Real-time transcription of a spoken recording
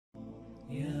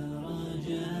يا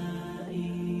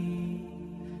رجائي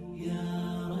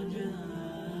يا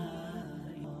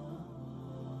رجائي.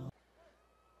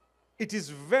 It is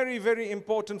very, very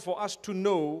important for us to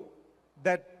know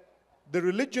that the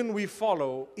religion we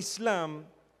follow, Islam,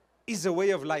 is a way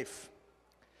of life.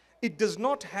 It does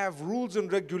not have rules and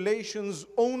regulations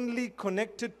only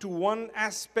connected to one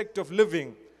aspect of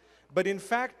living, but in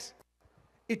fact,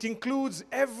 it includes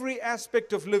every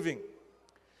aspect of living.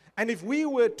 And if we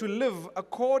were to live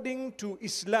according to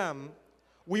Islam,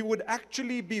 we would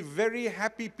actually be very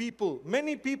happy people.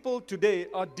 Many people today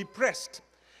are depressed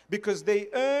because they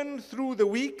earn through the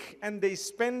week and they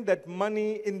spend that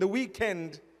money in the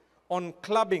weekend on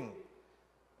clubbing,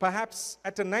 perhaps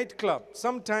at a nightclub.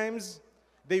 Sometimes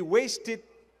they waste it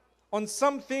on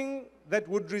something that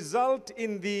would result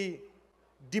in the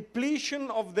depletion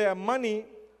of their money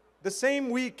the same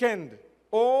weekend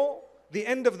or the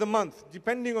end of the month,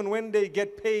 depending on when they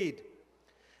get paid.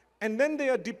 And then they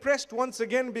are depressed once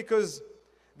again because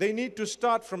they need to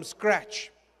start from scratch.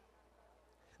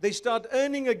 They start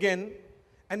earning again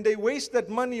and they waste that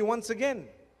money once again.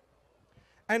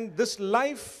 And this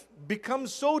life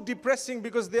becomes so depressing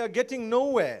because they are getting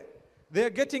nowhere. They are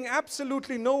getting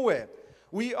absolutely nowhere.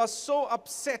 We are so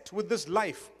upset with this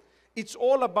life. It's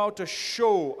all about a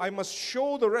show. I must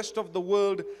show the rest of the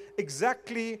world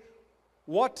exactly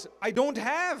what I don't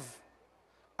have.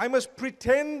 I must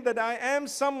pretend that I am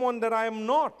someone that I am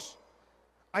not.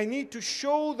 I need to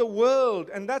show the world,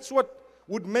 and that's what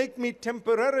would make me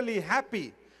temporarily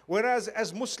happy. Whereas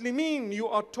as Muslimin, you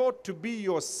are taught to be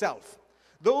yourself.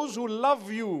 Those who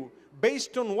love you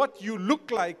based on what you look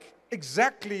like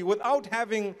exactly, without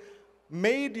having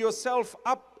made yourself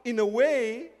up in a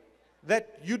way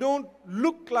that you don't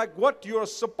look like what you're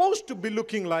supposed to be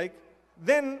looking like,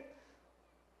 then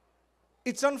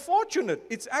it's unfortunate.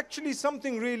 It's actually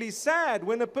something really sad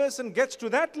when a person gets to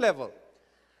that level.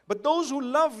 But those who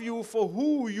love you for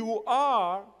who you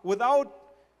are without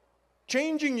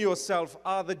changing yourself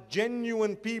are the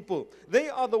genuine people. They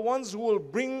are the ones who will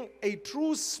bring a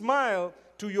true smile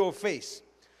to your face.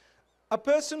 A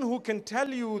person who can tell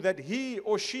you that he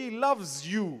or she loves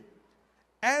you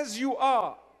as you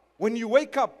are, when you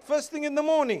wake up first thing in the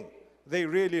morning, they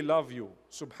really love you.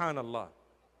 Subhanallah.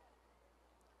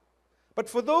 But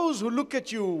for those who look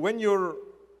at you when you're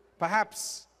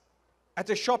perhaps at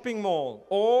a shopping mall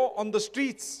or on the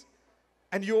streets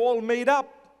and you're all made up,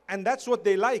 and that's what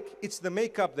they like, it's the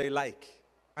makeup they like.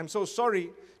 I'm so sorry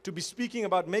to be speaking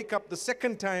about makeup the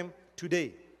second time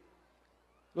today.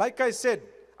 Like I said,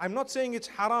 I'm not saying it's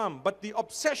haram, but the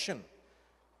obsession.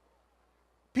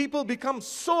 People become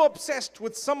so obsessed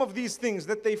with some of these things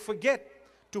that they forget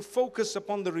to focus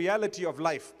upon the reality of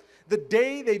life. The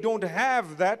day they don't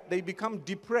have that, they become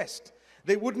depressed.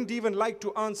 They wouldn't even like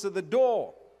to answer the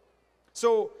door.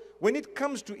 So when it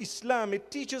comes to Islam,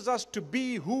 it teaches us to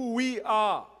be who we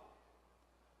are.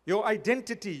 Your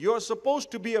identity. You're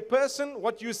supposed to be a person.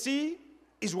 What you see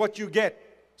is what you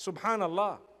get.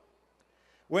 Subhanallah.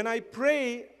 When I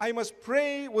pray, I must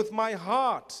pray with my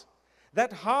heart.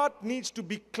 That heart needs to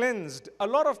be cleansed. A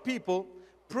lot of people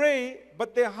pray,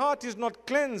 but their heart is not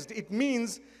cleansed. It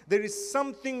means there is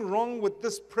something wrong with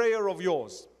this prayer of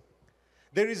yours.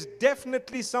 There is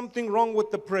definitely something wrong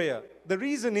with the prayer. The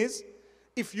reason is,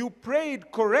 if you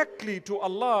prayed correctly to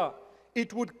Allah,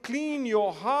 it would clean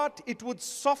your heart, it would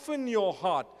soften your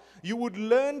heart. You would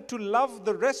learn to love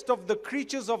the rest of the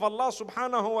creatures of Allah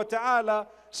subhanahu wa ta'ala,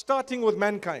 starting with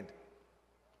mankind.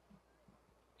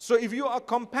 So if you are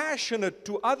compassionate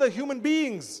to other human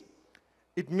beings,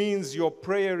 it means your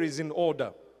prayer is in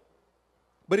order.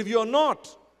 But if you're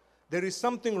not, there is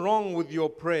something wrong with your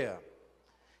prayer.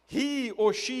 He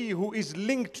or she who is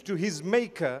linked to his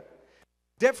maker,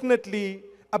 definitely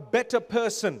a better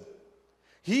person.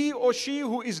 He or she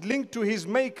who is linked to his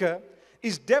maker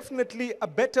is definitely a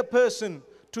better person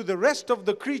to the rest of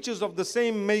the creatures of the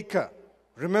same maker.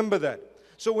 Remember that.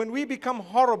 So when we become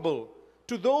horrible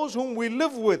to those whom we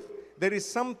live with, there is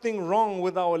something wrong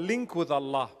with our link with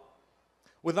Allah,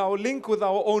 with our link with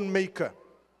our own maker.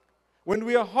 When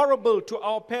we are horrible to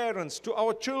our parents, to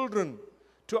our children,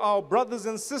 to our brothers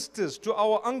and sisters, to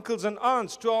our uncles and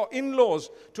aunts, to our in-laws,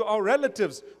 to our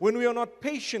relatives, when we are not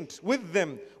patient with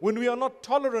them, when we are not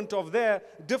tolerant of their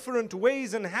different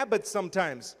ways and habits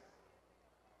sometimes,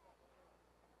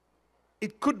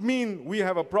 it could mean we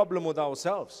have a problem with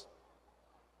ourselves.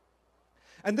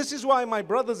 And this is why, my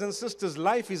brothers and sisters,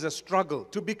 life is a struggle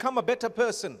to become a better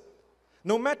person.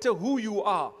 No matter who you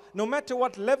are, no matter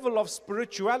what level of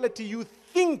spirituality you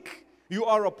think you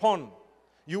are upon,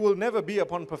 you will never be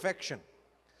upon perfection.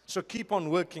 So keep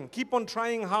on working, keep on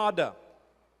trying harder.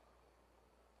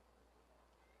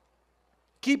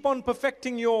 Keep on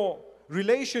perfecting your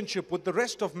relationship with the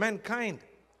rest of mankind.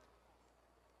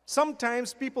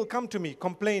 Sometimes people come to me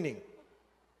complaining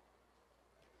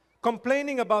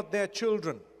about their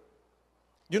children.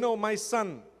 You know, my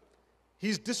son,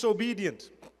 he's disobedient.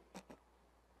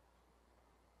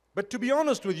 But to be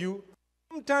honest with you,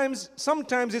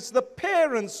 sometimes it's the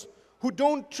parents who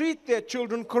don't treat their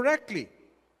children correctly.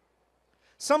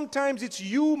 Sometimes it's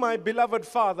you, my beloved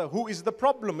father, who is the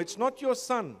problem. It's not your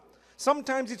son.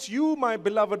 Sometimes it's you, my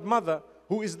beloved mother,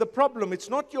 who is the problem. It's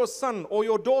not your son or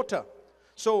your daughter.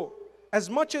 So, as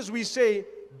much as we say,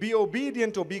 be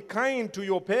obedient or be kind to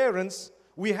your parents,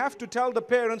 we have to tell the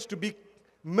parents to be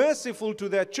merciful to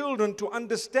their children, to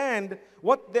understand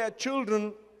what their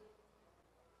children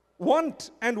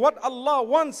want and what Allah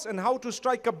wants, and how to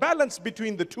strike a balance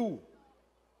between the two.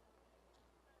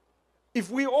 If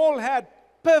we all had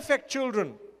perfect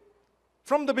children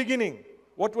from the beginning,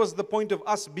 what was the point of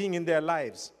us being in their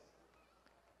lives?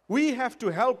 We have to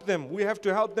help them. We have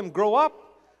to help them grow up,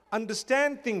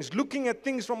 understand things, looking at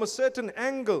things from a certain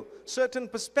angle, certain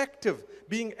perspective,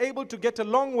 being able to get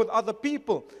along with other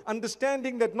people,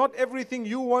 understanding that not everything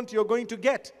you want you're going to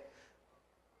get.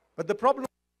 But the problem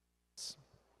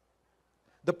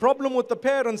with the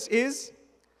parents is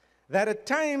that at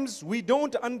times we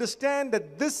don't understand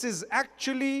that this is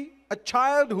actually a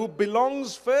child who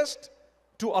belongs first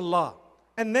to Allah.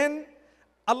 And then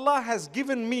Allah has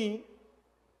given me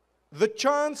the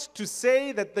chance to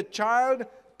say that the child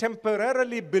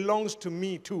temporarily belongs to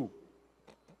me too.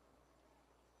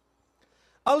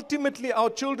 Ultimately, our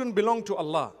children belong to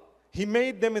Allah. He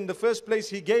made them in the first place.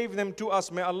 He gave them to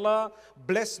us. May Allah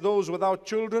bless those without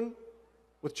children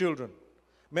with children.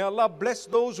 May Allah bless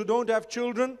those who don't have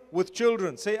children with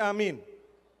children. Say Ameen.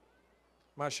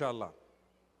 MashaAllah.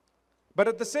 But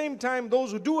at the same time,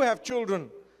 those who do have children,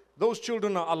 those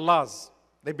children are Allah's.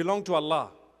 They belong to Allah.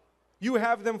 You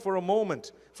have them for a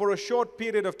moment, for a short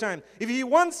period of time. If He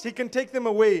wants, He can take them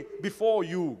away before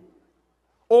you.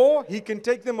 Or He can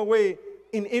take them away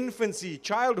in infancy,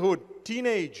 childhood,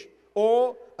 teenage,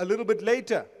 or a little bit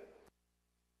later.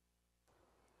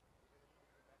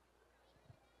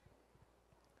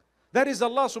 That is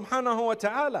Allah subhanahu wa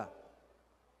ta'ala.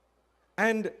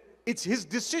 And it's His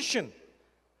decision.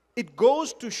 It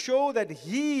goes to show that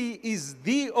He is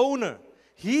the owner.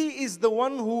 He is the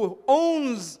one who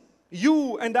owns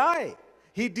you and I.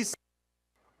 He decides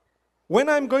when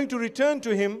I'm going to return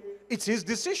to Him. It's His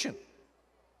decision.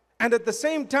 And at the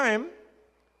same time,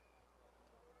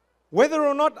 whether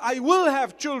or not I will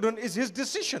have children is His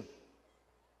decision.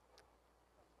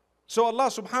 So Allah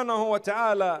subhanahu wa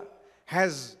ta'ala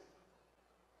has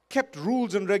kept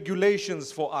rules and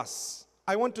regulations for us.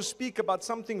 I want to speak about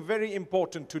something very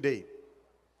important today.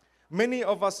 Many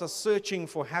of us are searching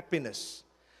for happiness.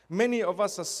 Many of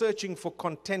us are searching for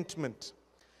contentment.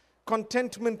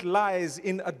 Contentment lies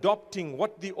in adopting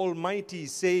what the Almighty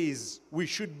says we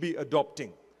should be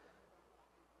adopting.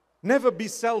 Never be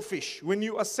selfish. When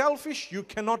you are selfish, you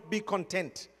cannot be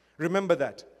content. Remember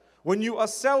that. When you are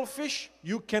selfish,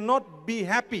 you cannot be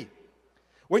happy.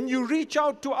 When you reach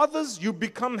out to others, you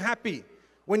become happy.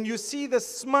 When you see the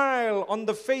smile on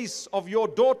the face of your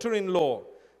daughter-in-law,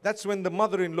 that's when the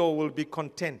mother-in-law will be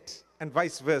content, and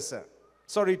vice versa.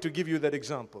 Sorry to give you that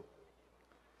example.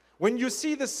 When you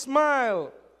see the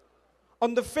smile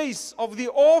on the face of the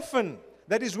orphan,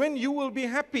 that is when you will be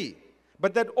happy.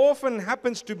 But that orphan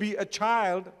happens to be a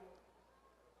child,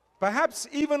 perhaps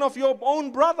even of your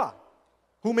own brother,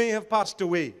 who may have passed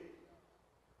away.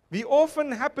 The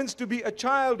orphan happens to be a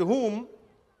child whom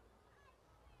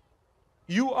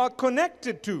you are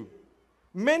connected to.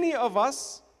 Many of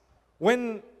us,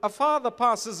 when a father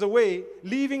passes away,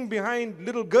 leaving behind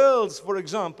little girls, for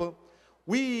example,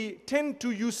 we tend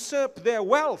to usurp their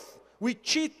wealth. We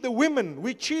cheat the women,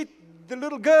 we cheat the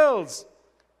little girls.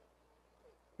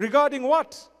 Regarding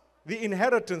what? The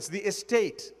inheritance, the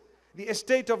estate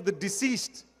of the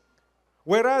deceased.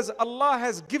 Whereas Allah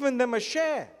has given them a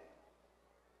share.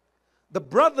 The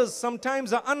brothers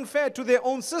sometimes are unfair to their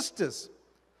own sisters.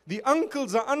 The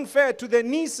uncles are unfair to their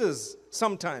nieces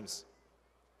sometimes.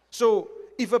 So,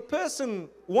 if a person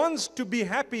wants to be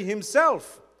happy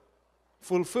himself,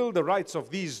 fulfill the rights of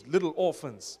these little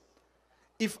orphans.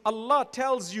 If Allah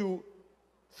tells you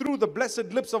through the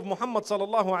blessed lips of Muhammad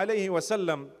sallallahu alayhi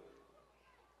wasallam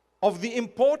of the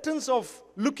importance of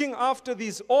looking after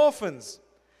these orphans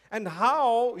and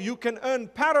how you can earn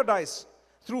paradise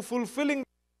through fulfilling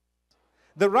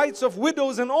the rights of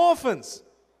widows and orphans,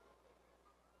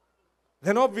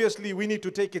 then obviously we need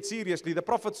to take it seriously. The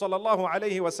Prophet sallallahu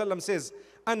alaihi wasallam says,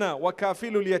 "Ana wa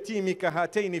kafilul yatimi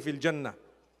kahataini fil jannah."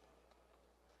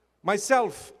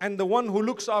 Myself and the one who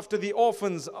looks after the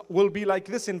orphans will be like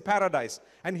this in paradise.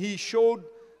 And he showed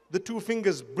the two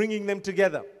fingers, bringing them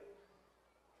together.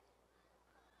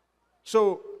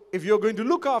 So, if you're going to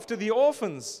look after the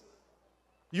orphans,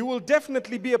 you will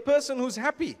definitely be a person who's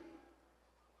happy.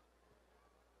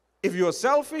 If you're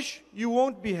selfish, you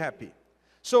won't be happy.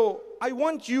 So, I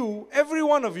want you, every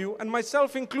one of you, and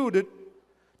myself included,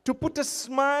 to put a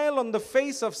smile on the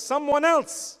face of someone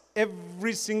else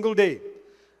every single day.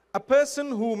 A person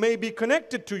who may be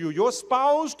connected to you, your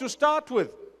spouse to start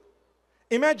with.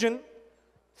 Imagine,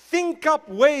 think up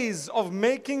ways of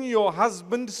making your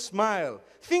husband smile.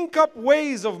 Think up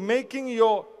ways of making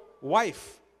your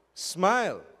wife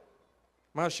smile.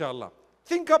 MashaAllah.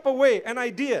 Think up a way, an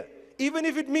idea, even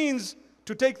if it means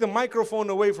to take the microphone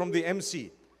away from the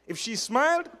MC. If she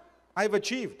smiled, I've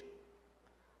achieved.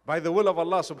 By the will of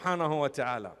Allah subhanahu wa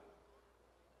ta'ala.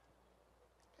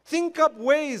 Think up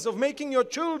ways of making your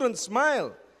children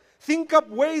smile. Think up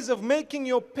ways of making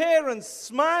your parents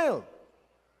smile.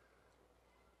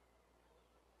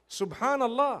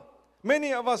 Subhanallah.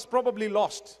 Many of us probably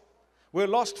lost. We're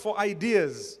lost for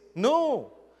ideas.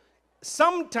 No.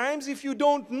 Sometimes if you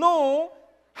don't know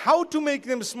how to make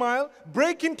them smile,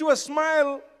 break into a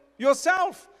smile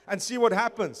yourself and see what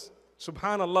happens.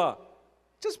 Subhanallah.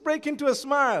 Just break into a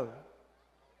smile.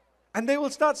 And they will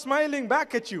start smiling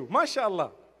back at you.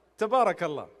 MashaAllah.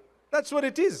 Tabarakallah. That's what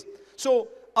it is. So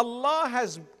Allah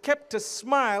has kept a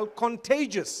smile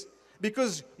contagious.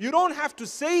 Because you don't have to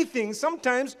say things.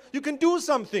 Sometimes you can do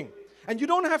something. And you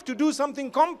don't have to do something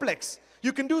complex.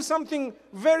 You can do something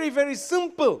very, very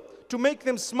simple to make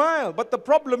them smile. But the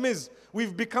problem is,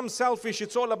 we've become selfish.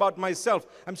 It's all about myself.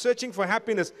 I'm searching for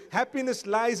happiness. Happiness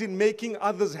lies in making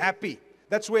others happy.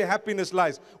 That's where happiness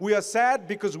lies. We are sad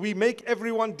because we make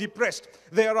everyone depressed.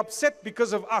 They are upset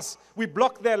because of us. We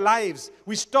block their lives.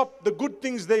 We stop the good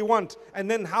things they want. And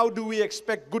then how do we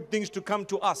expect good things to come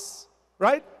to us?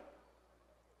 Right?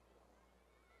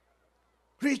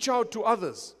 Reach out to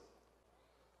others.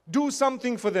 Do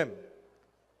something for them.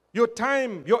 Your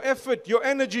time, your effort, your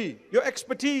energy, your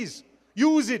expertise.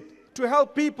 Use it to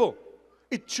help people.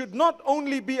 It should not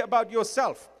only be about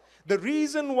yourself. The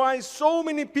reason why so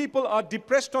many people are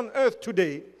depressed on earth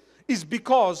today is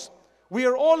because we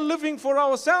are all living for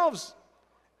ourselves.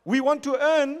 We want to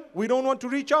earn, we don't want to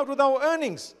reach out with our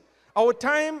earnings. Our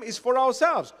time is for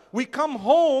ourselves. We come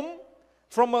home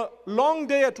from a long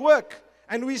day at work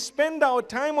and we spend our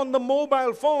time on the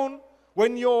mobile phone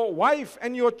when your wife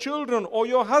and your children or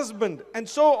your husband and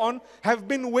so on have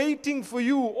been waiting for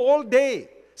you all day,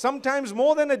 sometimes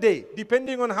more than a day,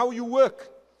 depending on how you work.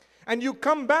 And you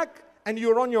come back and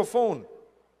you're on your phone.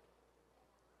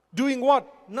 Doing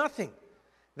what? Nothing.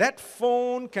 That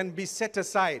phone can be set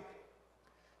aside.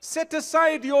 Set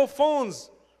aside your phones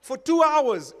for 2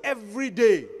 hours every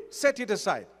day. Set it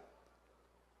aside.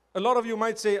 A lot of you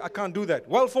might say, I can't do that.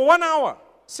 Well, for 1 hour,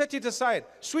 set it aside.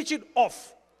 Switch it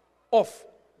off. Off.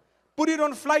 Put it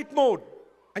on flight mode.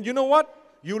 And you know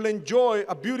what? You'll enjoy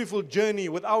a beautiful journey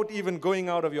without even going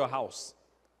out of your house.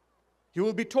 You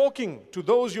will be talking to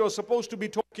those you're supposed to be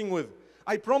talking with.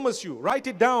 I promise you, write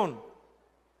it down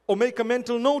or make a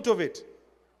mental note of it.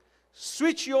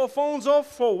 Switch your phones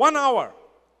off for 1 hour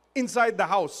inside the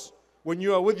house when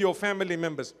you are with your family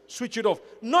members. Switch it off.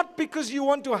 Not because you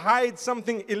want to hide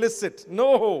something illicit.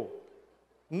 No.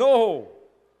 No.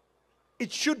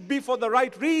 It should be for the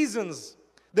right reasons.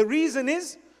 The reason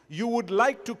is you would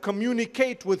like to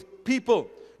communicate with people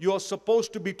you're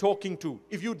supposed to be talking to.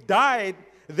 If you died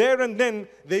there and then,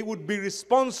 they would be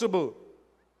responsible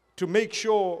to make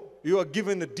sure you are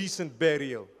given a decent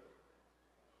burial.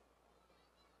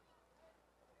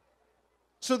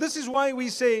 So this is why we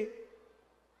say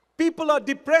people are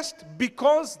depressed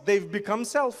because they've become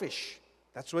selfish.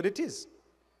 That's what it is.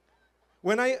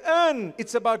 When I earn,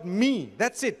 it's about me.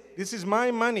 That's it. This is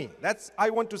my money. I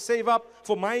want to save up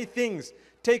for my things.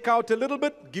 Take out a little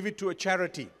bit, give it to a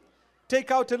charity.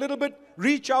 Take out a little bit,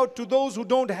 reach out to those who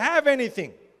don't have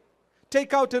anything.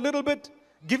 Take out a little bit,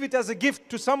 give it as a gift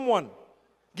to someone.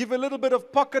 Give a little bit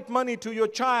of pocket money to your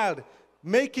child,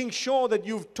 making sure that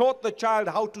you've taught the child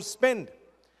how to spend.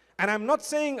 And I'm not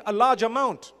saying a large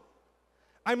amount.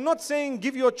 I'm not saying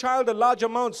give your child a large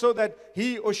amount so that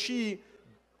he or she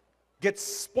gets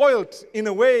spoilt in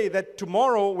a way that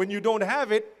tomorrow when you don't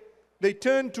have it, they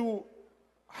turn to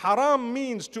haram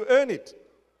means to earn it.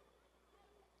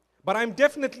 But I'm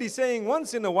definitely saying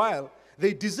once in a while,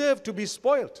 they deserve to be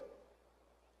spoilt.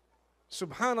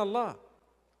 Subhanallah.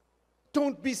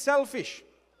 Don't be selfish.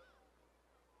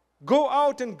 Go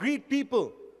out and greet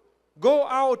people. Go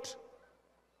out.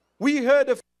 We heard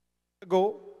a few years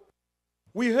ago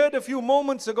We heard a few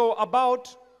moments ago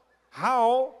about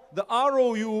how the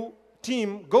ROU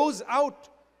team goes out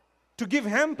to give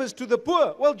hampers to the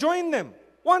poor. Well, join them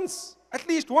once, at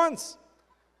least once.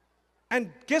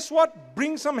 And guess what?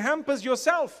 Bring some hampers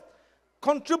yourself.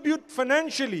 Contribute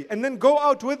financially and then go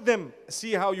out with them.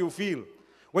 See how you feel.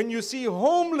 When you see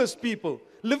homeless people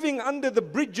living under the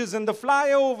bridges and the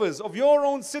flyovers of your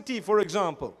own city, for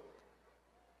example,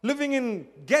 living in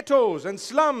ghettos and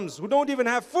slums who don't even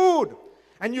have food,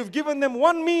 and you've given them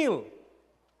one meal.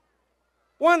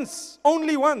 Once,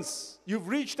 only once, you've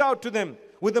reached out to them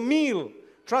with a meal.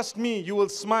 Trust me, you will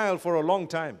smile for a long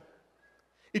time.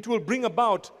 It will bring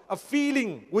about a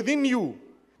feeling within you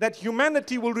that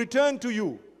humanity will return to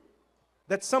you.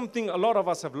 That's something a lot of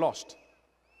us have lost.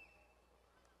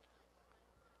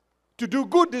 To do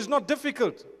good is not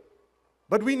difficult,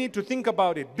 but we need to think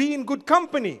about it. Be in good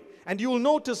company, and you will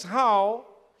notice how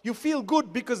you feel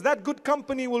good, because that good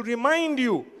company will remind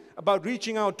you about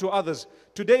reaching out to others.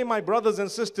 Today, my brothers and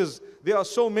sisters, there are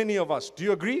so many of us. Do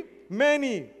you agree?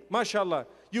 Many, mashallah.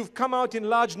 You've come out in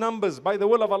large numbers by the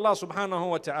will of Allah subhanahu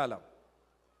wa ta'ala.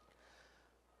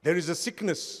 There is a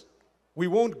sickness. We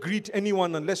won't greet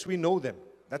anyone unless we know them.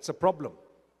 That's a problem.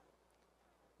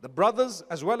 The brothers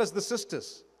as well as the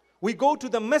sisters. We go to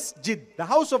the masjid, the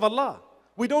house of Allah.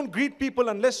 We don't greet people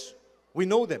unless we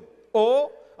know them.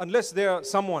 Or unless they're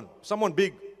someone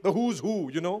big, the who's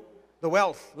who, you know, the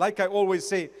wealth. Like I always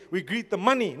say, we greet the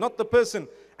money, not the person.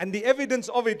 And the evidence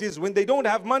of it is when they don't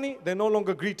have money, they're no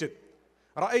longer greeted.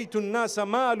 رَأَيْتُ النَّاسَ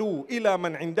مَالُوا إِلَى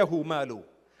مَنْ عِنْدَهُ مَالُوا.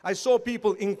 I saw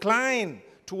people incline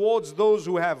towards those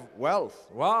who have wealth.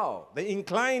 Wow, they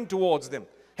incline towards them.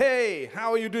 Hey,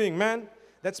 how are you doing, man?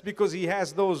 That's because he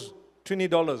has those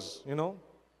 $20, you know.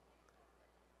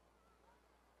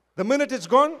 The minute it's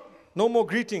gone, no more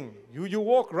greeting. You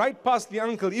walk right past the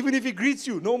uncle. Even if he greets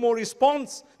you, no more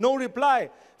response, no reply.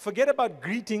 Forget about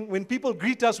greeting. When people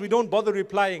greet us, we don't bother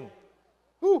replying.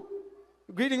 Who?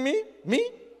 Greeting me? Me?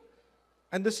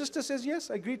 And the sister says, yes,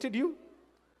 I greeted you.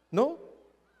 No?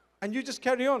 And you just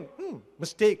carry on.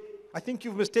 Mistake. I think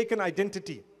you've mistaken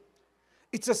identity.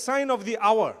 It's a sign of the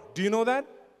hour. Do you know that?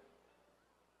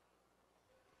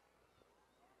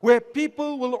 Where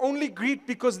people will only greet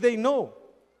because they know.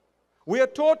 We are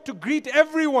taught to greet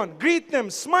everyone. Greet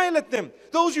them, smile at them.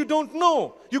 Those you don't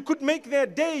know, you could make their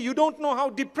day. You don't know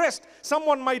how depressed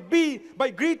someone might be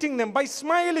by greeting them, by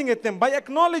smiling at them, by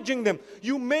acknowledging them.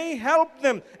 You may help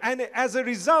them, and as a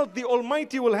result, the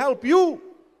Almighty will help you.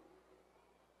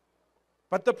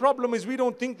 But the problem is we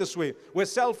don't think this way. We're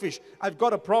selfish. I've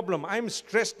got a problem. I'm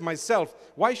stressed myself.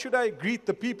 Why should I greet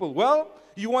the people? Well,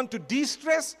 you want to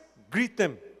de-stress? Greet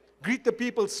them. Greet the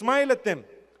people. Smile at them.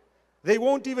 They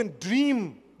won't even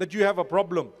dream that you have a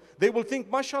problem. They will think,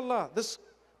 mashallah, this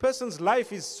person's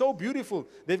life is so beautiful.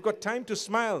 They've got time to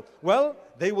smile. Well,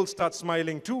 they will start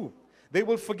smiling too. They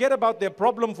will forget about their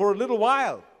problem for a little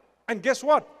while. And guess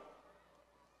what?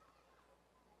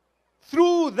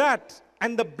 Through that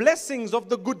and the blessings of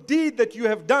the good deed that you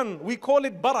have done, we call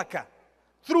it barakah.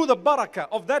 Through the barakah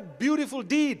of that beautiful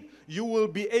deed, you will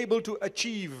be able to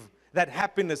achieve that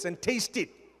happiness and taste it.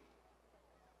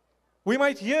 We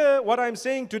might hear what I'm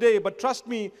saying today, but trust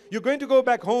me, you're going to go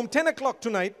back home 10 o'clock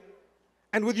tonight,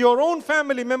 and with your own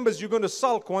family members, you're going to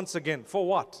sulk once again. For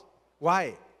what?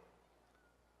 Why?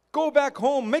 Go back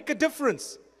home, make a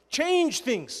difference, change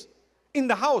things in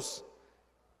the house.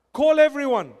 Call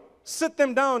everyone, sit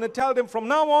them down and tell them from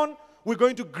now on, we're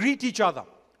going to greet each other.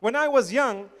 When I was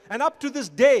young, and up to this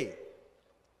day,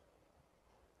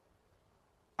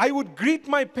 I would greet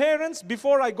my parents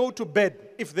before I go to bed,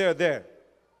 if they're there.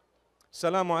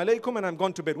 Assalamu alaikum, and I'm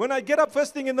gone to bed. When I get up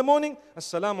first thing in the morning,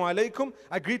 Assalamu alaikum,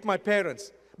 I greet my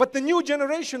parents. But the new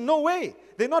generation, no way.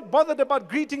 They're not bothered about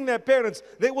greeting their parents.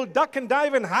 They will duck and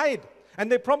dive and hide.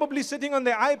 And they're probably sitting on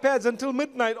their iPads until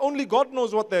midnight. Only God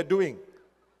knows what they're doing.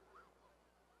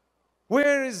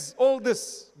 Where is all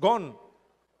this gone?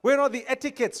 Where are the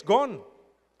etiquettes gone?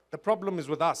 The problem is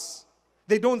with us.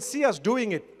 They don't see us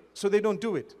doing it, so they don't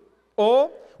do it.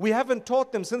 Or we haven't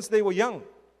taught them since they were young.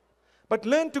 But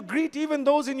learn to greet even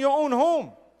those in your own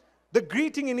home. The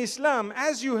greeting in Islam,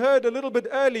 as you heard a little bit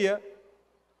earlier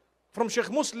from Sheikh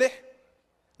Muslih,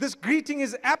 this greeting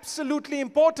is absolutely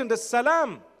important, as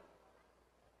salam.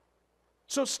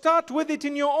 So start with it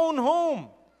in your own home.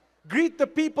 Greet the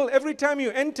people every time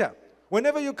you enter,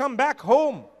 whenever you come back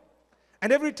home,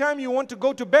 and every time you want to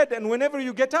go to bed, and whenever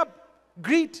you get up,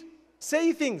 greet,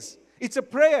 say things. It's a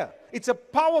prayer. It's a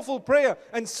powerful prayer.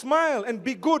 And smile and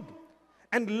be good.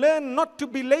 And learn not to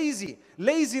be lazy.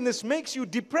 Laziness makes you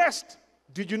depressed.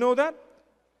 Did you know that?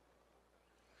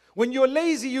 When you're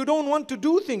lazy, you don't want to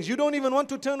do things. You don't even want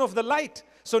to turn off the light.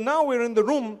 So now we're in the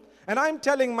room and I'm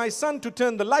telling my son to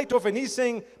turn the light off and he's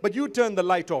saying, but you turn the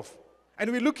light off.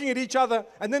 And we're looking at each other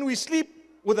and then we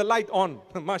sleep with the light on.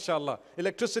 MashaAllah.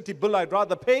 Electricity bill I'd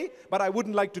rather pay, but I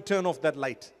wouldn't like to turn off that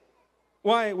light.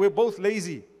 Why? We're both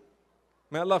lazy.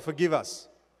 May Allah forgive us.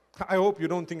 I hope you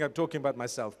don't think I'm talking about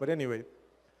myself, but anyway.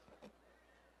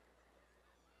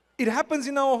 It happens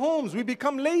in our homes. We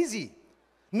become lazy.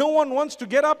 No one wants to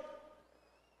get up,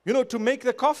 to make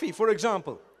the coffee, for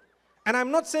example. And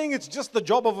I'm not saying it's just the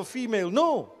job of a female.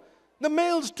 No. The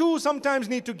males too sometimes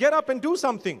need to get up and do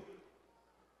something.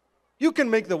 You can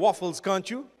make the waffles, can't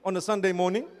you, on a Sunday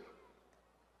morning?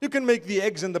 You can make the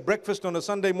eggs and the breakfast on a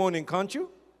Sunday morning, can't you?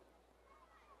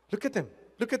 Look at them.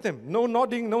 Look at them. No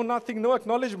nodding, no nothing, no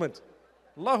acknowledgement.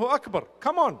 Allahu Akbar.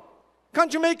 Come on.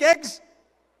 Can't you make eggs?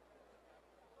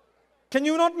 Can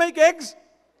you not make eggs?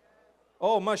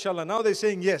 Oh, mashallah. Now they're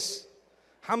saying yes.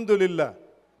 Alhamdulillah.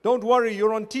 Don't worry,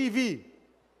 you're on TV.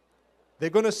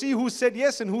 They're going to see who said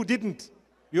yes and who didn't.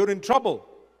 You're in trouble.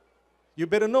 You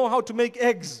better know how to make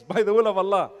eggs by the will of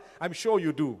Allah. I'm sure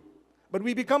you do. But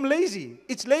we become lazy.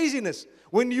 It's laziness.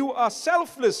 When you are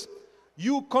selfless,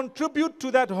 you contribute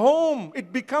to that home.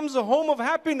 It becomes a home of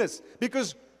happiness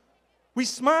because we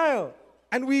smile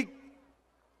and we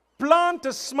plant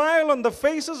a smile on the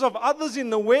faces of others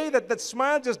in a way that that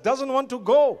smile just doesn't want to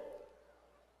go.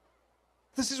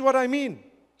 This is what I mean.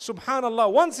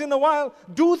 Subhanallah. Once in a while,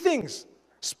 do things.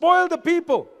 Spoil the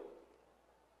people.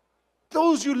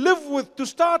 Those you live with to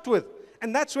start with.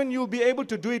 And that's when you'll be able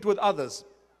to do it with others.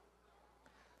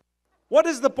 What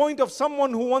is the point of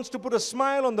someone who wants to put a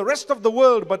smile on the rest of the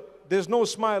world, but there's no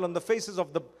smile on the faces of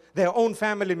their own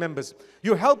family members?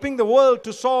 You're helping the world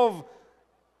to solve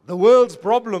the world's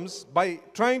problems by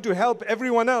trying to help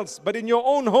everyone else. But in your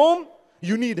own home,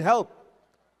 you need help.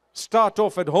 Start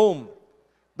off at home.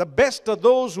 The best are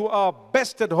those who are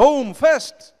best at home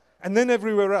first, and then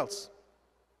everywhere else.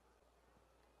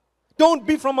 Don't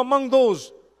be from among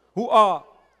those who are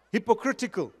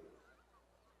hypocritical.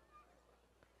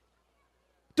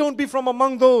 Don't be from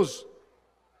among those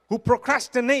who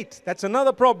procrastinate. That's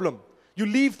another problem. You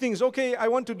leave things, okay, I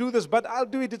want to do this, but I'll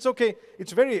do it, it's okay.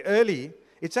 It's very early.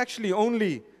 It's actually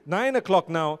only 9 o'clock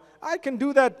now. I can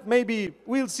do that, maybe,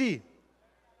 we'll see.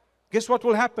 Guess what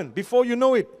will happen? Before you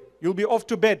know it, you'll be off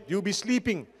to bed, you'll be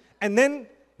sleeping, and then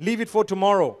leave it for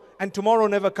tomorrow. And tomorrow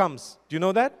never comes. Do you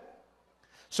know that?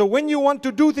 So when you want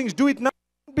to do things, do it now.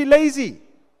 Don't be lazy.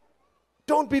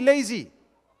 Don't be lazy.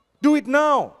 Do it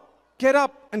now. Get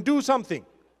up and do something.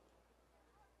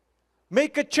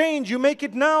 Make a change, you make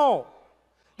it now.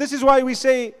 This is why we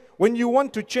say, when you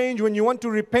want to change, when you want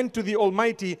to repent to the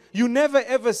Almighty, you never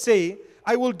ever say,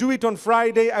 I will do it on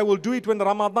Friday, I will do it when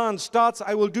Ramadan starts,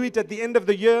 I will do it at the end of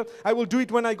the year, I will do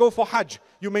it when I go for Hajj.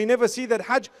 You may never see that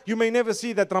Hajj, you may never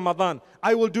see that Ramadan.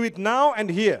 I will do it now and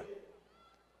here.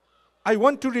 I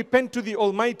want to repent to the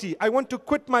Almighty. I want to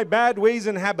quit my bad ways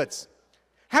and habits.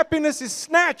 Happiness is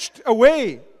snatched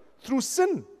away through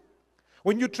sin.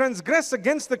 When you transgress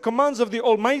against the commands of the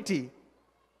Almighty,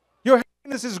 your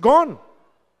happiness is gone.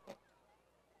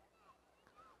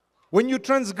 When you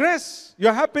transgress,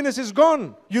 your happiness is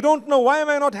gone. You don't know, why am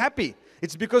I not happy?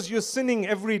 It's because you're sinning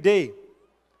every day.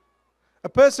 A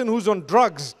person who's on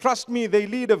drugs, trust me, they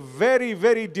lead a very,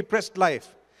 very depressed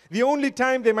life. The only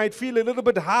time they might feel a little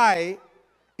bit high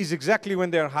is exactly when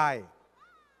they're high.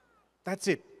 That's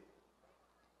it.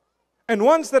 And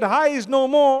once that high is no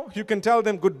more, you can tell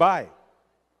them goodbye.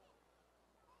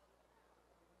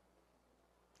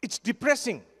 It's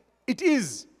depressing. It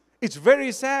is. It's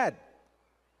very sad.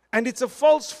 And it's a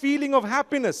false feeling of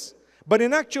happiness. But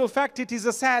in actual fact, it is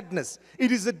a sadness.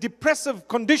 It is a depressive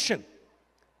condition.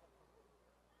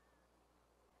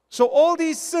 So all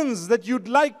these sins that you'd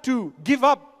like to give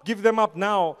up, give them up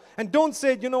now. And don't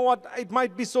say, you know what, it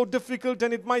might be so difficult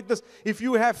and it might this. If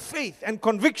you have faith and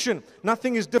conviction,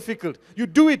 nothing is difficult. You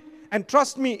do it and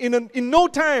trust me, in no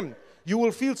time, you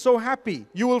will feel so happy.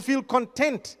 You will feel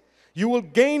content. You will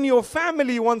gain your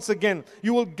family once again.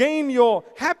 You will gain your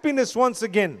happiness once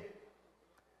again.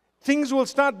 Things will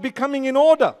start becoming in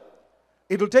order.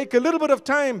 It will take a little bit of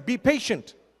time. Be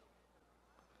patient.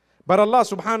 But Allah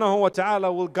subhanahu wa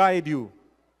ta'ala will guide you.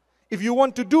 If you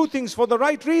want to do things for the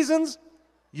right reasons,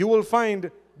 you will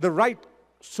find the right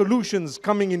solutions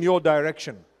coming in your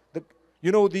direction.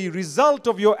 The result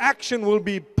of your action will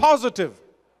be positive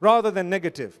rather than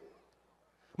negative.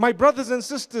 My brothers and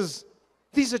sisters,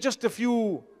 these are just a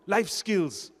few life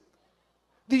skills.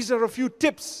 These are a few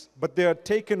tips, but they are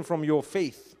taken from your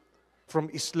faith, from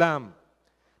Islam.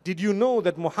 Did you know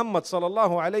that Muhammad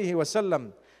sallallahu alayhi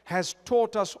wasallam has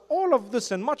taught us all of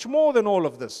this and much more than all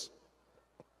of this.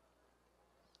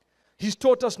 He's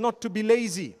taught us not to be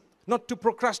lazy, not to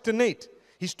procrastinate.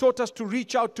 He's taught us to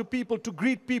reach out to people, to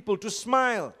greet people, to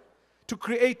smile, to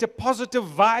create a positive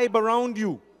vibe around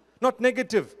you, not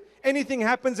negative. Anything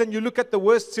happens and you look at the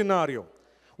worst scenario.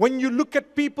 When you look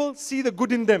at people, see the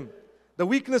good in them. The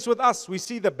weakness with us, we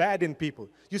see the bad in people.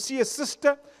 You see a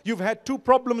sister, you've had 2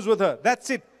 problems with her. That's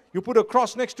it. You put a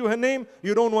cross next to her name,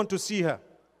 you don't want to see her.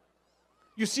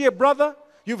 You see a brother,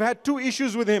 you've had 2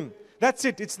 issues with him. That's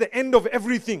it. It's the end of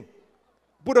everything.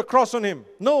 Put a cross on him.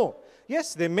 No.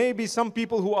 Yes, there may be some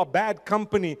people who are bad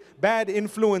company, bad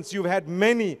influence. You've had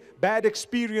many bad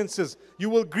experiences. You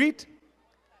will greet,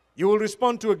 you will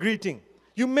respond to a greeting.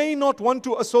 You may not want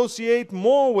to associate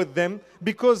more with them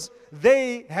because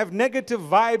they have negative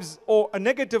vibes or a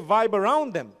negative vibe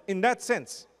around them in that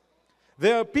sense.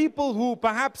 There are people who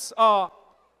perhaps are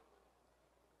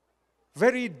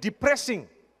very depressing.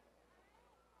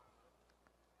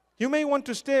 You may want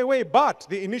to stay away, but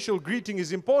the initial greeting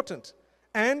is important.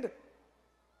 And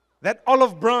that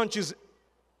olive branch is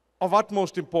of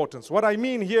utmost importance. What I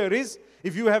mean here is,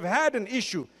 if you have had an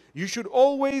issue, you should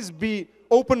always be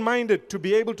open-minded to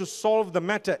be able to solve the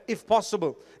matter, if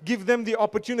possible. Give them the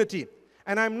opportunity.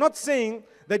 And I'm not saying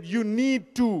that you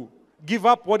need to give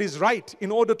up what is right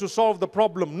in order to solve the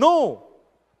problem. No.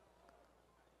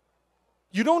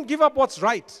 You don't give up what's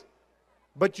right,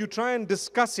 but you try and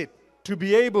discuss it to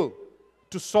be able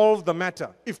to solve the matter,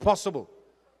 if possible.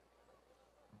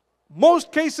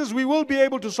 Most cases we will be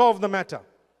able to solve the matter.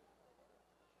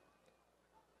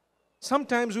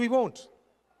 Sometimes we won't.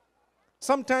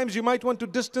 Sometimes you might want to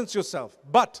distance yourself.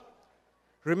 But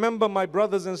remember, my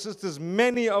brothers and sisters,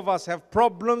 many of us have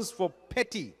problems for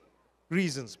petty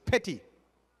reasons. Petty.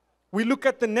 We look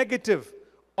at the negative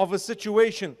of a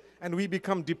situation and we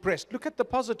become depressed. Look at the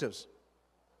positives.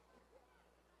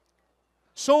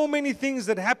 So many things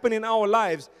that happen in our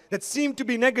lives that seem to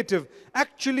be negative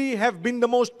actually have been the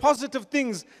most positive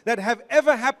things that have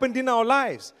ever happened in our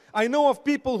lives. I know of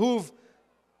people who've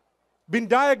been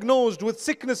diagnosed with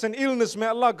sickness and illness. May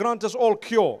Allah grant us all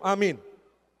cure. Ameen.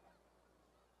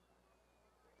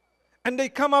 And they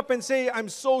come up and say, I'm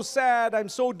so sad, I'm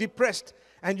so depressed.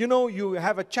 And you know, you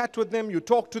have a chat with them, you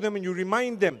talk to them and you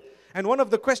remind them. And one of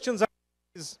the questions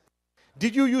is,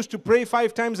 did you used to pray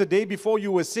 5 times a day before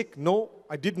you were sick? No,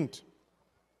 I didn't.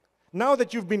 Now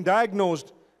that you've been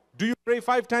diagnosed, do you pray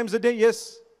 5 times a day?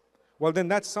 Yes. Well, then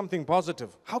that's something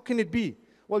positive. How can it be?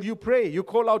 Well, you pray, you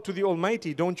call out to the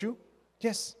Almighty, don't you?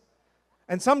 Yes.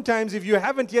 And sometimes if you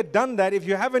haven't yet done that, if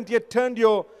you haven't yet turned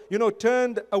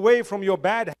turned away from your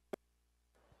bad habits,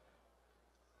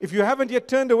 if you haven't yet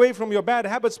turned away from your bad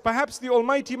habits, perhaps the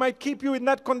Almighty might keep you in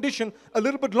that condition a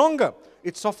little bit longer.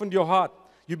 It softened your heart.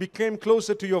 You became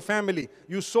closer to your family.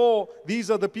 You saw, these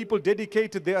are the people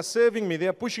dedicated. They are serving me. They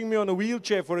are pushing me on a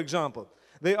wheelchair, for example.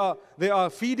 They are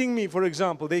feeding me, for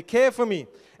example. They care for me.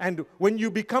 And when you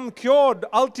become cured,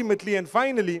 ultimately and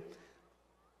finally,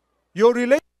 your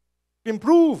relationship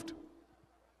improved.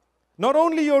 Not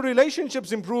only your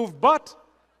relationships improved, but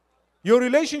your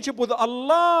relationship with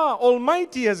Allah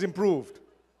Almighty has improved.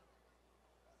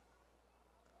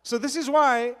 So this is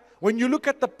why, when you look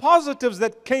at the positives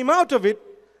that came out of it,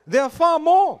 there are far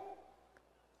more.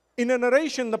 In a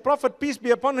narration, the Prophet, peace be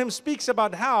upon him, speaks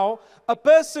about how a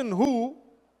person who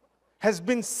has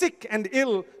been sick and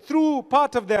ill through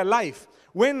part of their life,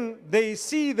 when they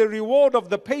see the reward of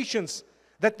the patience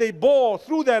that they bore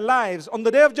through their lives on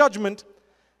the Day of Judgment,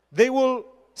 they will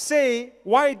say,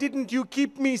 why didn't you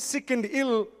keep me sick and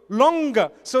ill longer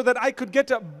so that I could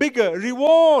get a bigger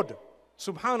reward?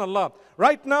 Subhanallah.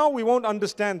 Right now, we won't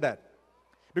understand that.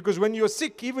 Because when you're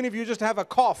sick, even if you just have a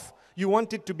cough, you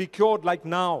want it to be cured like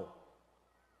now.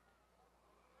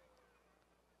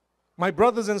 My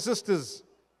brothers and sisters,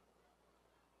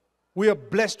 we are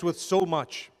blessed with so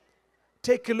much.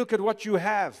 Take a look at what you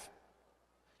have.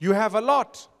 You have a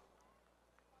lot.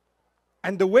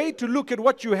 And the way to look at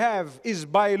what you have is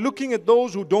by looking at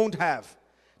those who don't have.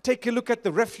 Take a look at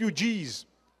the refugees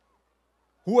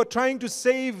who are trying to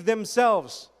save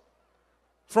themselves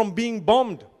from being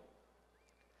bombed.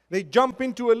 They jump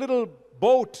into a little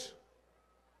boat,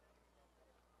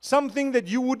 something that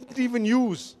you wouldn't even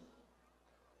use.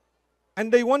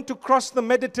 And they want to cross the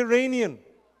Mediterranean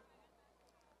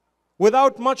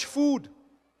without much food,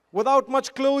 without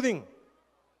much clothing.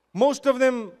 Most of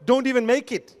them don't even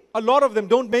make it. A lot of them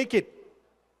don't make it.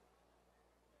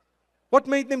 What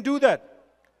made them do that?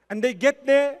 And they get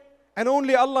there, and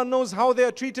only Allah knows how they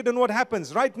are treated and what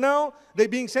happens. Right now, they're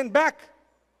being sent back.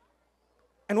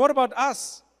 And what about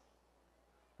us?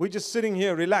 We're just sitting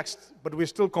here relaxed, but we're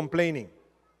still complaining.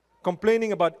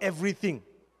 complaining about everything.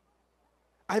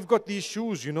 I've got these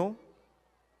shoes,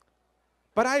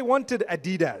 but I wanted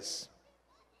Adidas.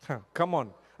 Come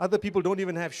on, other people don't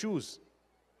even have shoes.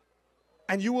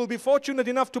 And you will be fortunate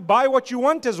enough to buy what you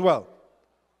want as well.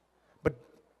 But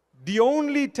the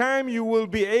only time you will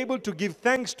be able to give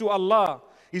thanks to Allah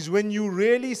is when you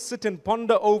really sit and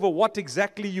ponder over what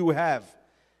exactly you have,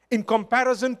 in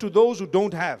comparison to those who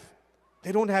don't have.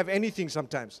 They don't have anything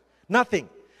sometimes, nothing.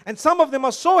 And some of them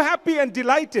are so happy and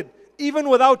delighted even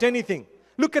without anything.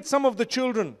 Look at some of the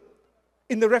children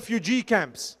in the refugee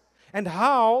camps and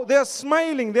how they are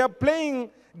smiling. They are playing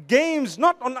games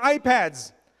not on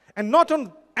iPads and not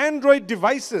on Android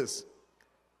devices,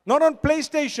 not on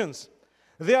PlayStations.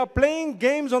 They are playing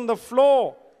games on the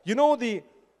floor. You know the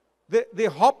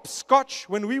hopscotch.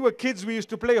 When we were kids, we used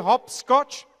to play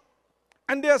hopscotch.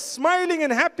 And they are smiling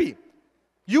and happy.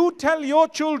 You tell your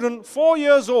children, 4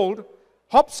 years old,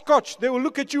 hopscotch, they will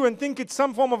look at you and think it's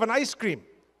some form of an ice cream.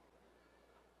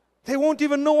 They won't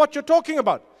even know what you're talking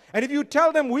about. And if you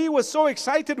tell them, we were so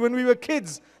excited when we were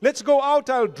kids, let's go out,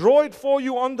 I'll draw it for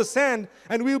you on the sand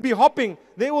and we'll be hopping,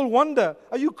 they will wonder,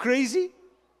 are you crazy?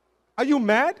 Are you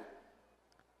mad?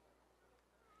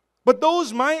 But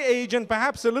those my age and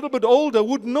perhaps a little bit older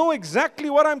would know exactly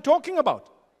what I'm talking about.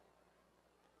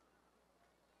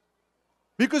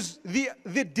 Because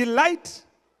the delight,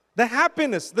 the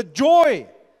happiness, the joy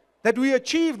that we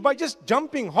achieved by just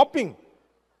jumping, hopping.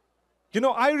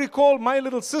 I recall my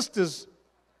little sisters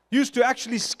used to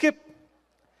actually skip,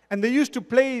 and they used to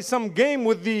play some game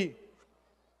with the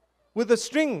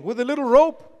string, with a little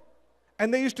rope,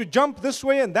 and they used to jump this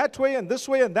way and that way and this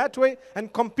way and that way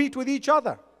and compete with each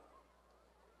other.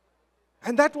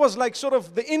 And that was like sort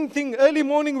of the in thing. Early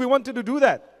morning we wanted to do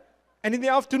that, and in the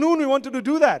afternoon we wanted to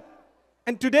do that.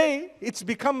 And today it's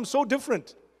become so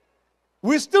different.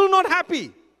 We're still not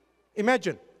happy.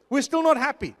 Imagine, we're still not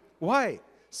happy. Why?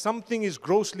 Something is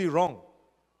grossly wrong.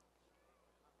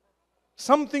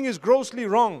 Something is grossly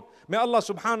wrong. May Allah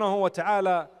subhanahu wa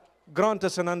ta'ala grant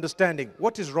us an understanding.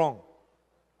 What is wrong?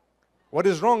 What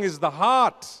is wrong is the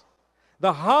heart.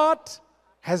 The heart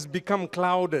has become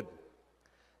clouded.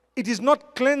 It is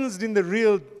not cleansed in the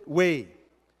real way.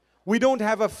 We don't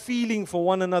have a feeling for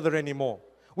one another anymore.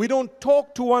 We don't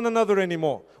talk to one another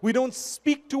anymore. We don't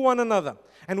speak to one another.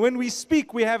 And when we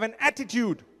speak, we have an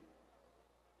attitude.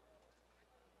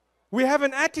 We have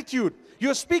an attitude.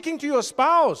 You're speaking to your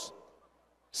spouse.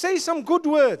 Say some good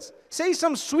words. Say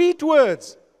some sweet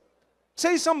words.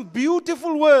 Say some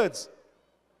beautiful words.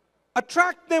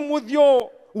 Attract them with your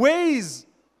ways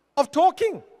of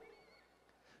talking.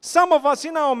 Some of us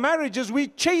in our marriages, we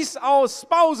chase our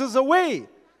spouses away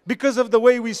because of the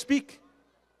way we speak.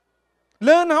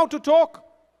 Learn how to talk.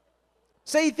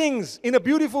 Say things in a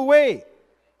beautiful way.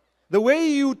 The way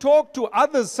you talk to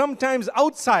others sometimes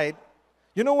outside.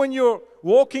 When you're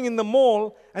walking in the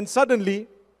mall and suddenly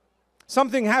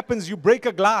something happens, you break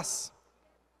a glass.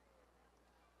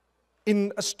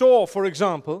 In a store, for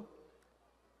example,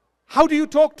 how do you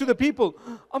talk to the people?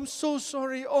 I'm so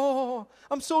sorry. Oh,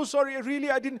 I'm so sorry.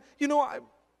 I didn't,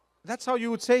 that's how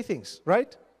you would say things,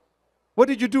 right? What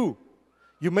did you do?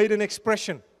 You made an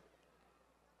expression.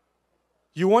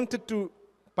 You wanted to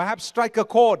perhaps strike a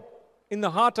chord in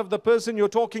the heart of the person you're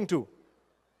talking to.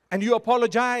 And you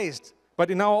apologized. But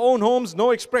in our own homes,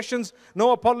 no expressions,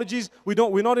 no apologies.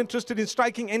 We're not interested in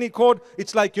striking any chord.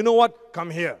 It's like, you know what? Come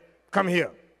here. Come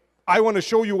here. I want to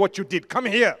show you what you did. Come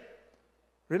here.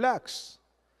 Relax.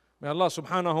 May Allah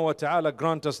subhanahu wa ta'ala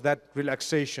grant us that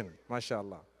relaxation.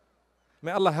 MashaAllah.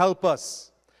 May Allah help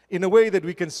us in a way that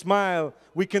we can smile.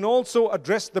 We can also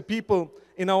address the people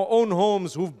in our own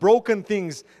homes who've broken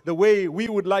things the way we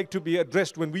would like to be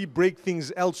addressed when we break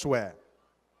things elsewhere.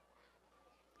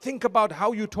 Think about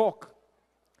how you talk.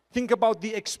 Think about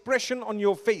the expression on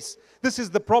your face. This is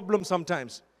the problem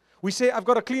sometimes. We say, I've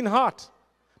got a clean heart.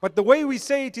 But the way we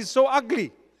say it is so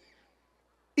ugly.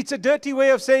 It's a dirty way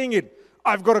of saying it.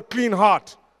 I've got a clean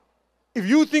heart. If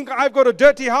you think I've got a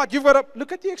dirty heart, you've got to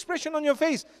look at the expression on your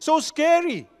face. So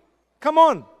scary. Come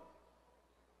on.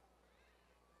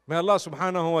 May Allah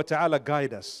subhanahu wa ta'ala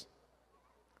guide us.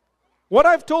 What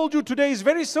I've told you today is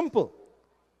very simple.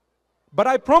 But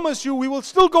I promise you, we will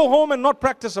still go home and not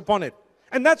practice upon it.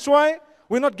 And that's why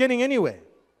we're not getting anywhere.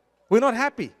 We're not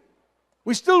happy.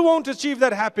 We still won't achieve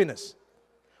that happiness.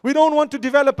 We don't want to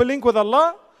develop a link with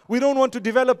Allah. We don't want to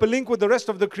develop a link with the rest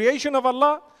of the creation of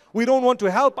Allah. We don't want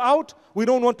to help out. We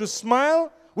don't want to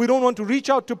smile. We don't want to reach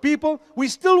out to people. We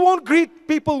still won't greet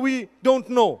people we don't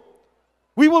know.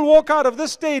 We will walk out of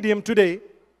this stadium today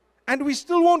and we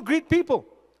still won't greet people.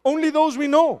 Only those we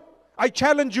know. I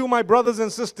challenge you, my brothers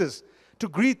and sisters, to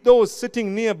greet those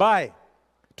sitting nearby,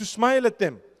 to smile at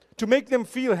them, to make them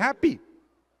feel happy.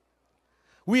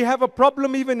 We have a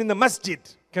problem even in the masjid.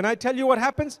 Can I tell you what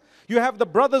happens? You have the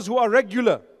brothers who are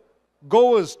regular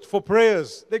goers for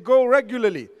prayers. They go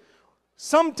regularly.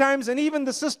 Sometimes, and even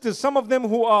the sisters, some of them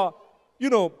who are,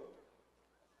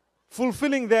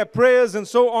 fulfilling their prayers and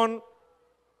so on.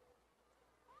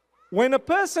 When a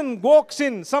person walks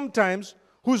in sometimes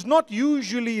who's not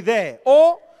usually there,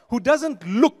 or who doesn't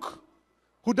look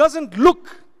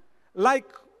like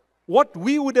what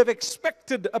we would have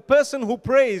expected a person who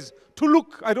prays to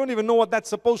look. I don't even know what that's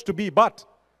supposed to be, but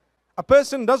a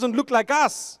person doesn't look like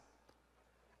us,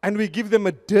 and we give them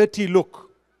a dirty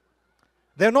look.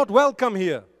 They're not welcome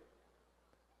here.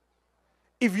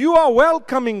 If you are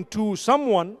welcoming to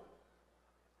someone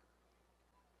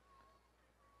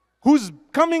who's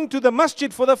coming to the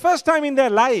masjid for the first time in their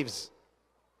lives,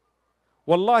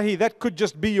 wallahi, that could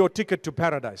just be your ticket to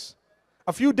paradise.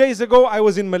 A few days ago, I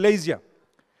was in Malaysia,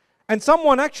 and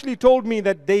someone actually told me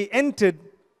that they entered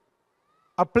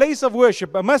a place of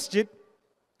worship, a masjid,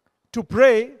 to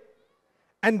pray,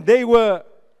 and they were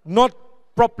not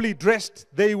properly dressed.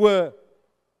 They were,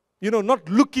 not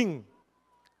looking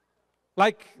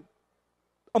like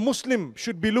a Muslim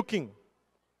should be looking.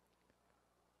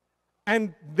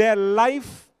 And their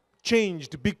life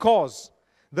changed because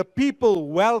the people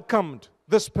welcomed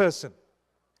this person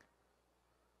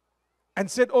and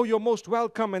said, "Oh, you're most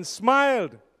welcome," and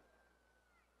smiled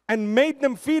and made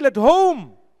them feel at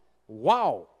home.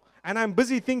 Wow. And I'm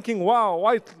busy thinking, wow,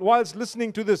 whilst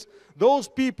listening to this, those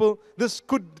people, this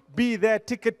could be their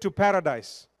ticket to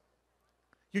paradise.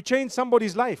 You change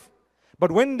somebody's life.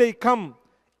 But when they come,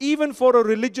 even for a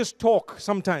religious talk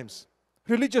sometimes,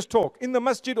 religious talk in the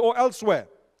masjid or elsewhere,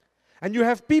 and you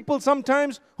have people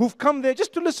sometimes who've come there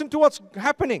just to listen to what's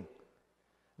happening,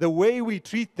 the way we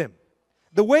treat them,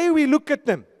 the way we look at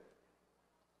them,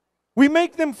 we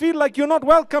make them feel like you're not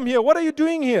welcome here. What are you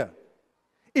doing here?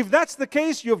 If that's the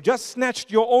case, you've just snatched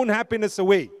your own happiness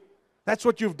away. That's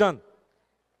what you've done.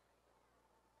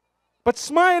 But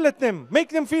smile at them, make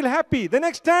them feel happy. The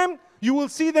next time, you will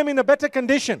see them in a better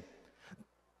condition.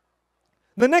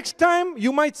 The next time,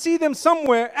 you might see them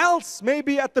somewhere else,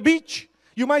 maybe at the beach.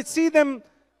 You might see them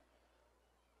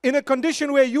in a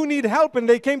condition where you need help and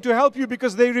they came to help you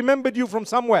because they remembered you from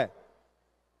somewhere.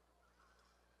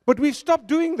 But we've stopped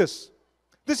doing this.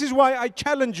 This is why I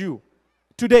challenge you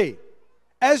today.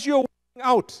 As you're walking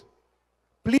out,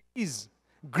 please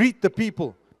greet the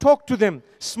people. Talk to them.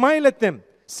 Smile at them.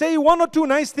 Say one or two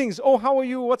nice things. "Oh, how are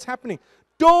you? What's happening?"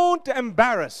 Don't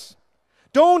embarrass.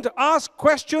 Don't ask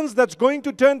questions that's going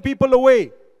to turn people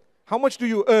away. "How much do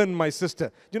you earn, my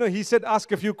sister?" He said,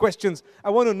 ask a few questions.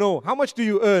 I want to know, how much do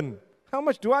you earn? How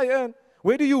much do I earn?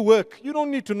 Where do you work? You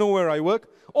don't need to know where I work.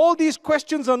 All these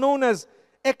questions are known as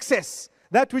excess,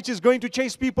 that which is going to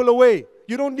chase people away.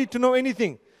 You don't need to know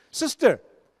anything. "Sister,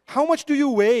 how much do you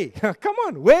weigh?" Come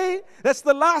on, weigh? That's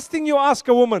the last thing you ask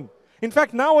a woman. In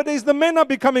fact, nowadays the men are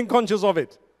becoming conscious of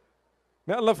it.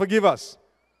 May Allah forgive us.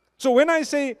 So when I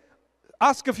say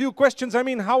ask a few questions, I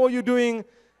mean, how are you doing?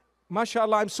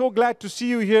 MashaAllah, I'm so glad to see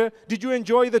you here. Did you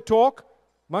enjoy the talk?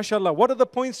 MashaAllah, what are the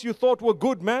points you thought were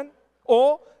good, man?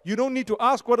 Or you don't need to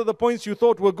ask what are the points you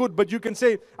thought were good, but you can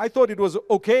say, "I thought it was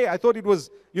okay. I thought it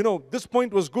was, this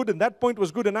point was good and that point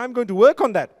was good, and I'm going to work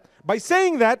on that." By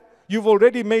saying that, you've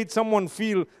already made someone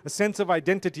feel a sense of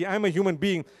identity. I'm a human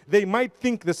being. They might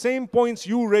think the same points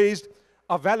you raised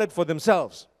are valid for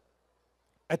themselves.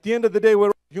 At the end of the day,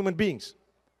 we're human beings.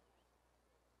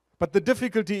 But the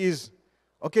difficulty is,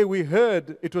 okay, we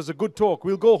heard it was a good talk.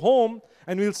 We'll go home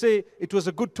and we'll say it was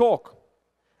a good talk.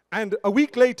 And a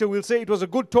week later, we'll say it was a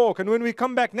good talk. And when we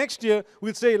come back next year,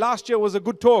 we'll say last year was a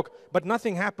good talk. But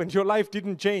nothing happened. Your life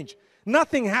didn't change.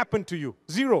 Nothing happened to you.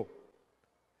 Zero.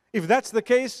 If that's the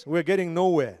case, we're getting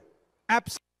nowhere.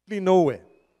 Absolutely nowhere.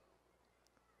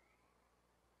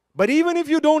 But even if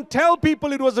you don't tell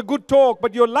people it was a good talk,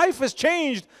 but your life has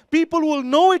changed, people will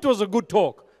know it was a good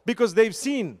talk because they've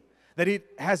seen that it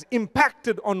has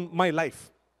impacted on my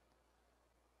life.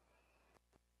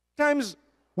 Sometimes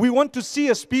we want to see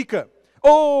a speaker.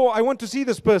 "Oh, I want to see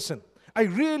this person. I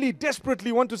really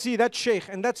desperately want to see that sheikh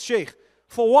and that sheikh."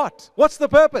 For what? What's the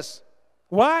purpose?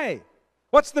 Why?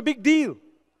 What's the big deal?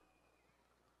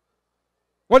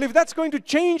 Well, if that's going to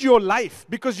change your life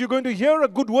because you're going to hear a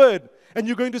good word and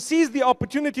you're going to seize the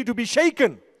opportunity to be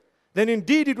shaken, then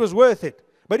indeed it was worth it.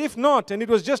 But if not, and it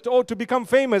was just, to become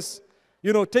famous,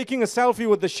 taking a selfie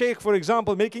with the sheikh, for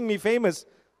example, making me famous,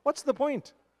 what's the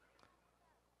point?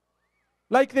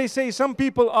 Like they say, some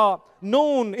people are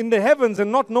known in the heavens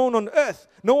and not known on earth.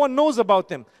 No one knows about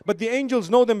them. But the angels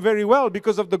know them very well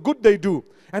because of the good they do.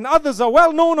 And others are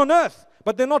well known on earth,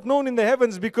 but they're not known in the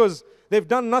heavens because they've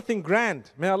done nothing grand.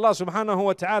 May Allah subhanahu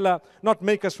wa ta'ala not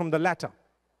make us from the latter.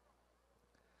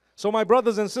 So my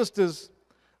brothers and sisters,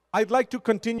 I'd like to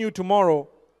continue tomorrow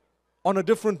on a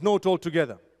different note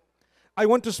altogether. I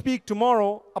want to speak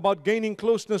tomorrow about gaining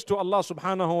closeness to Allah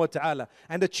subhanahu wa ta'ala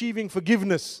and achieving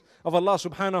forgiveness of Allah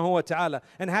subhanahu wa ta'ala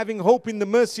and having hope in the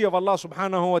mercy of Allah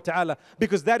subhanahu wa ta'ala,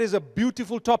 because that is a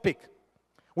beautiful topic.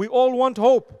 We all want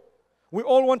hope. We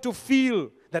all want to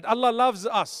feel that Allah loves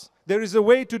us. There is a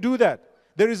way to do that.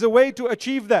 There is a way to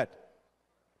achieve that.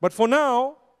 But for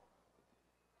now,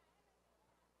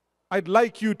 I'd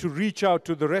like you to reach out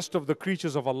to the rest of the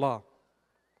creatures of Allah,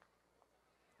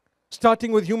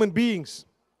 starting with human beings.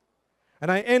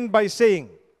 And I end by saying,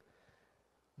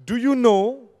 do you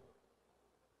know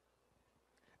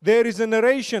there is a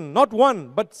narration, not one,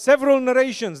 but several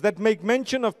narrations that make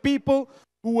mention of people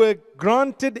who were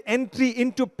granted entry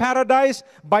into paradise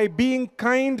by being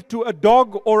kind to a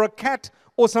dog or a cat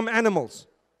or some animals?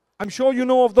 I'm sure you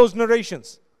know of those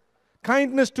narrations.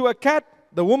 Kindness to a cat,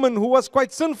 the woman who was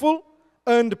quite sinful,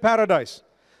 earned paradise.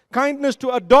 Kindness to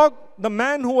a dog, the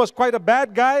man who was quite a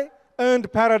bad guy,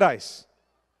 earned paradise.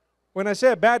 When I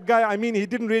say a bad guy, I mean he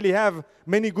didn't really have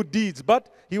many good deeds, but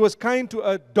he was kind to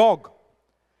a dog.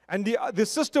 And the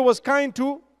sister was kind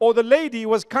to, or the lady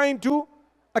was kind to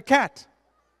a cat.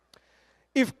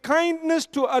 If kindness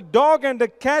to a dog and a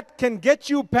cat can get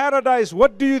you paradise,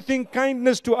 what do you think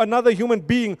kindness to another human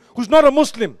being who's not a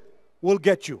Muslim will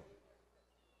get you?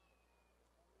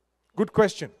 Good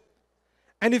question.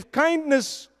 And if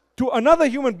kindness to another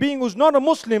human being who's not a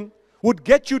Muslim would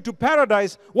get you to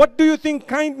paradise, what do you think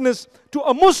kindness to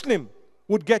a Muslim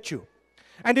would get you?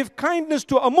 And if kindness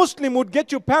to a Muslim would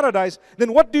get you paradise,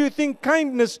 then what do you think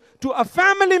kindness to a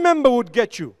family member would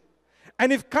get you?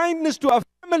 And if kindness to a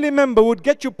family member would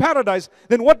get you paradise,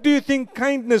 then what do you think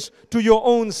kindness to your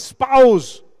own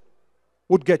spouse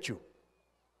would get you?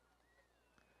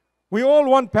 We all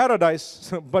want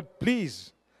paradise, but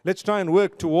please, let's try and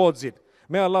work towards it.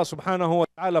 May Allah subhanahu wa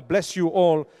ta'ala bless you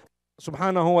all.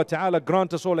 Subhanahu wa ta'ala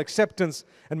grant us all acceptance,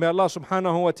 and may Allah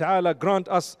subhanahu wa ta'ala grant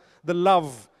us the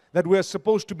love that we are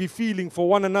supposed to be feeling for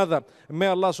one another. And may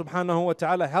Allah subhanahu wa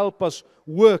ta'ala help us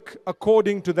work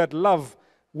according to that love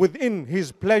within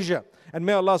His pleasure. And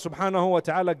may Allah subhanahu wa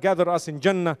ta'ala gather us in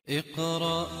Jannah.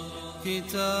 اقرأ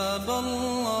كتاب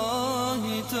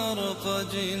الله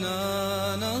ترق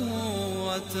جنانه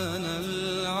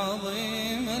وتنل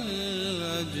عظيم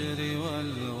الأجر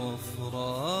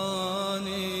والغفران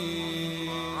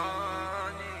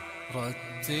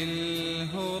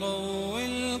رتله روي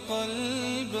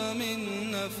القلب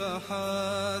من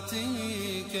نفحاته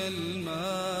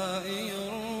كالماء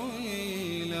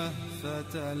يروي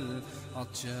لهفة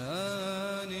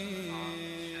العطشان